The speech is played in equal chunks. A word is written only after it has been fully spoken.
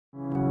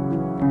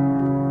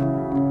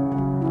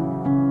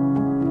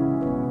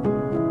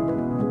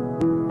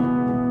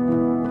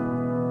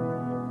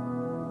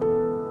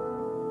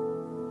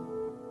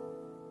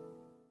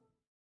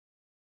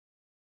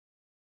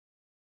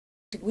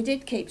we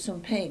did keep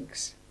some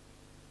pigs,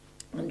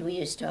 and we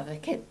used to have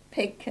a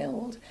pig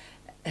killed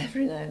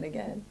every now and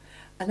again.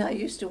 And I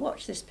used to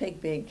watch this pig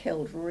being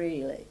killed,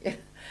 really,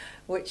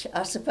 which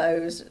I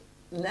suppose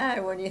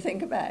now when you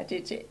think about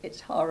it,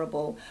 it's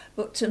horrible.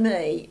 But to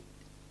me,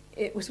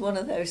 it was one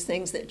of those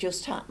things that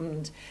just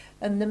happened.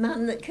 And the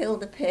man that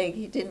killed the pig,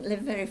 he didn't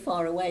live very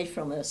far away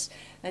from us,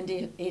 and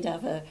he'd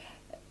have a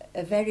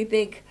very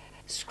big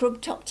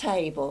scrub-top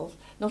table,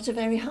 not a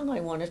very high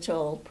one at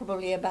all,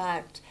 probably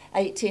about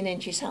 18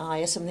 inches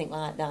high or something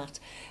like that.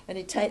 And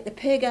he'd take the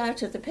pig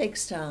out of the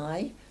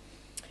pigsty,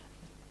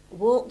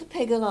 walk the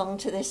pig along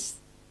to this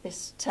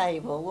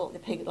table,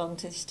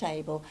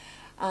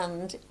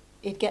 and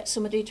he'd get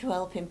somebody to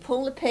help him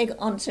pull the pig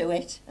onto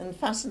it and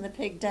fasten the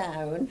pig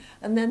down,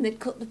 and then they'd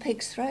cut the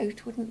pig's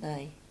throat, wouldn't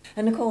they?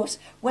 And of course,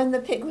 when the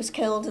pig was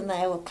killed and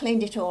they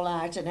cleaned it all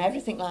out and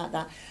everything like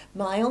that,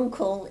 my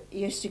uncle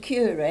used to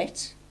cure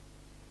it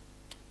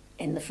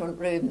in the front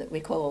room, that we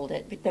called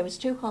it. But there was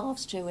two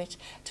halves to it,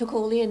 took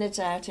all the innards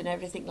out and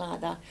everything like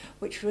that,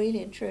 which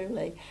really and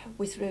truly,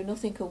 we threw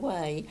nothing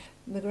away.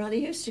 My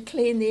granny used to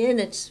clean the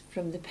innards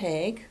from the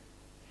pig,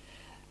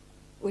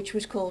 which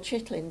was called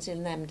chitlins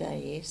in them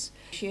days.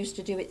 She used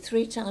to do it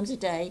 3 times a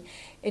day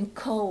in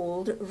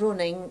cold,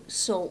 running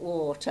salt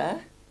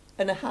water,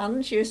 and her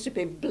hands used to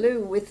be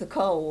blue with the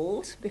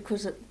cold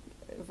because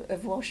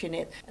of washing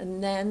it.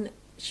 And then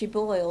she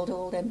boiled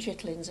all them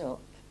chitlins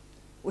up,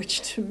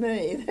 which to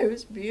me, that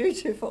was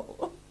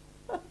beautiful.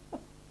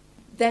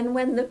 Then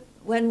when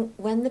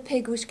the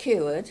pig was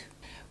cured,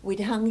 we'd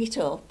hang it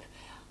up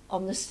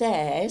on the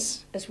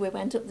stairs. As we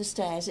went up the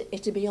stairs,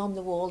 it'd be on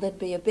the wall. There'd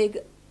be a big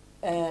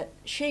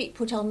sheet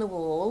put on the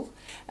wall,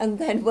 and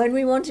then when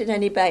we wanted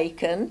any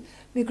bacon,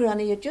 my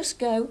granny would just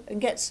go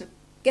and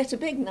get a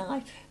big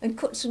knife and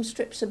cut some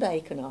strips of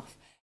bacon off.